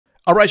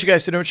Alright you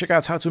guys, today we'll check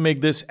out how to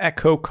make this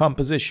echo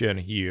composition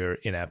here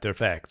in After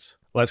Effects.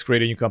 Let's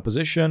create a new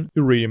composition.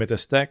 We rename it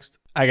as text.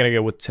 I'm gonna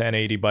go with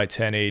 1080 by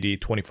 1080,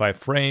 25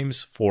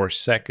 frames, 4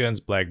 seconds,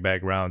 black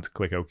background,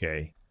 click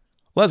OK.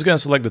 Let's go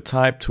and select the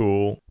type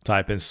tool,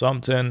 type in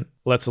something,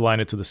 let's align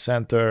it to the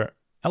center,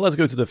 and let's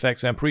go to the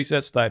effects and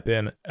presets, type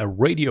in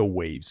radio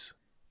waves.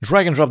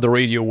 Drag and drop the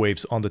radio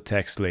waves on the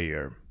text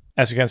layer.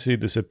 As you can see, it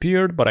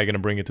disappeared, but I'm going to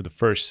bring it to the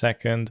first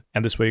second,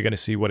 and this way you're going to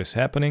see what is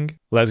happening.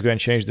 Let's go and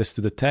change this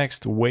to the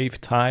text wave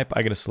type.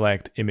 I'm going to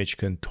select image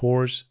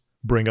contours,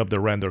 bring up the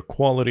render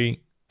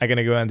quality. I'm going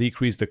to go and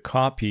decrease the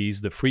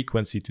copies, the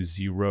frequency to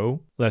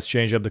 0. Let's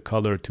change up the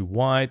color to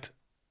white.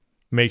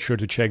 Make sure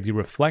to check the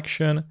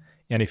reflection,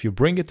 and if you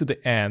bring it to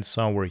the end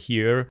somewhere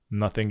here,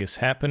 nothing is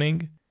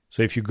happening.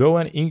 So if you go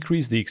and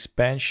increase the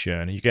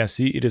expansion, you can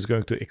see it is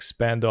going to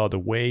expand all the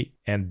way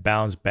and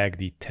bounce back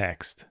the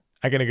text.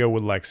 I'm gonna go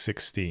with like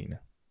 16.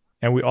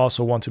 And we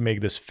also want to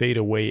make this fade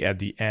away at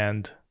the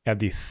end, at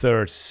the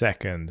 3rd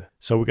second.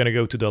 So we're gonna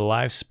go to the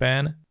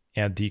lifespan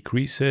and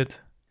decrease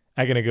it.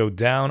 I'm gonna go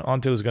down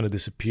until it's gonna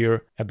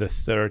disappear at the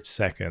 3rd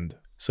second.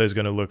 So it's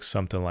gonna look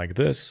something like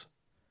this.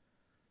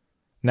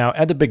 Now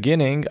at the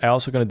beginning, I'm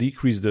also gonna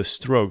decrease the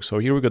stroke. So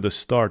here we go, the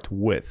start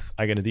width.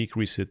 I'm gonna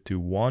decrease it to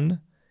 1.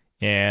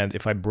 And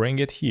if I bring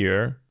it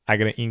here, I'm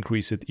gonna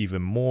increase it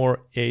even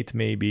more, 8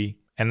 maybe.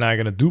 And now I'm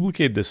going to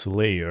duplicate this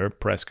layer,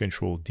 press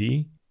Ctrl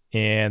D,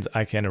 and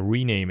I can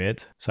rename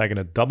it. So I'm going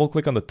to double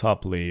click on the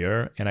top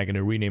layer and I'm going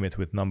to rename it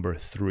with number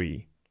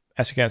 3.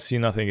 As you can see,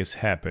 nothing is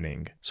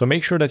happening. So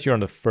make sure that you're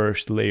on the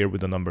first layer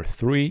with the number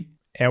 3.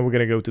 And we're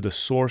going to go to the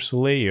source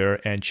layer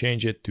and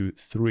change it to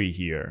 3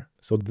 here.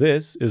 So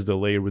this is the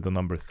layer with the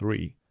number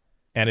 3.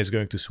 And it's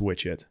going to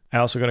switch it.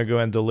 I'm also going to go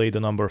and delay the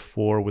number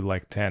 4 with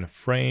like 10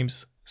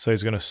 frames. So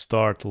it's going to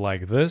start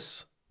like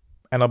this.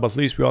 And up at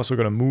least we're also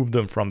going to move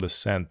them from the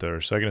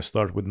center. So I'm going to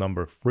start with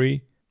number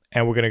 3.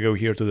 And we're going to go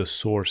here to the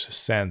source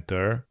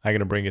center. I'm going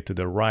to bring it to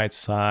the right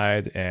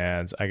side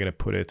and I'm going to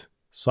put it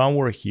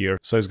somewhere here.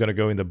 So it's going to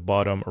go in the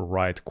bottom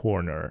right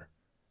corner.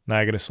 Now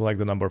I'm going to select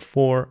the number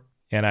 4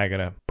 and I'm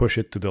going to push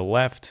it to the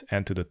left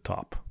and to the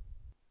top.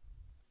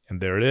 And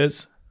there it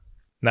is.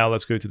 Now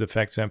let's go to the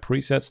effects and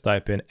presets,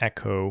 type in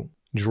echo,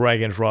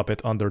 drag and drop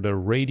it under the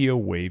radio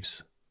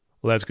waves.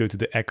 Let's go to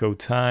the echo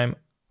time.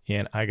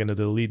 And I'm going to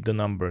delete the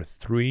number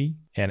 3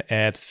 and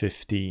add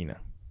 15.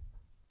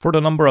 For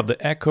the number of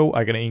the echo,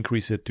 I'm going to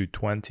increase it to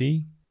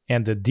 20.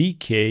 And the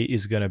decay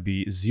is going to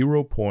be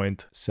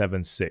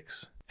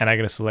 0.76. And I'm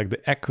going to select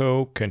the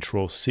echo,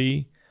 Ctrl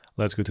C.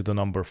 Let's go to the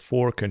number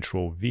 4,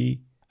 Ctrl V.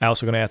 I'm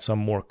also going to add some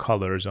more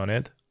colors on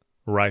it.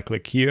 Right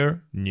click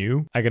here,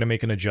 new. I'm going to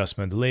make an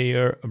adjustment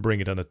layer, bring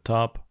it on the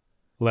top.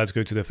 Let's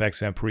go to the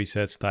effects and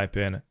presets, type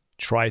in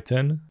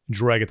Triton,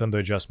 drag it on the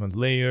adjustment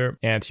layer,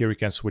 and here we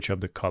can switch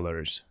up the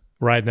colors.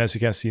 Right now, as you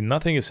can see,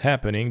 nothing is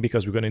happening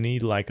because we're going to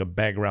need like a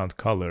background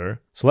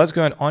color. So let's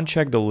go and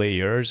uncheck the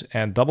layers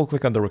and double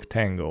click on the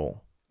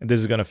rectangle. And this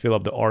is going to fill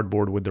up the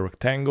artboard with the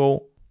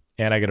rectangle,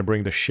 and I'm going to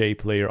bring the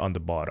shape layer on the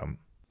bottom.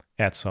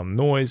 Add some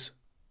noise.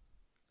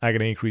 I'm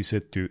going to increase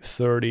it to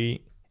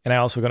 30. And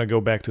I'm also going to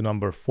go back to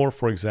number 4,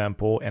 for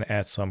example, and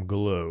add some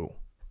glow.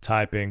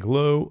 Type in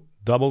glow,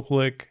 double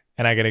click.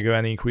 And I'm going to go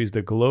and increase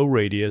the glow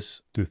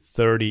radius to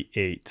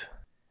 38.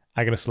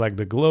 I'm going to select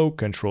the glow,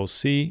 Ctrl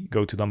C,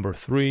 go to number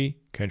 3,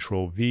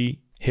 Ctrl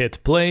V,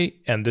 hit play,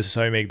 and this is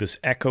how you make this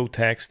echo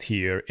text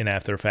here in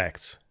After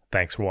Effects.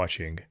 Thanks for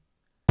watching.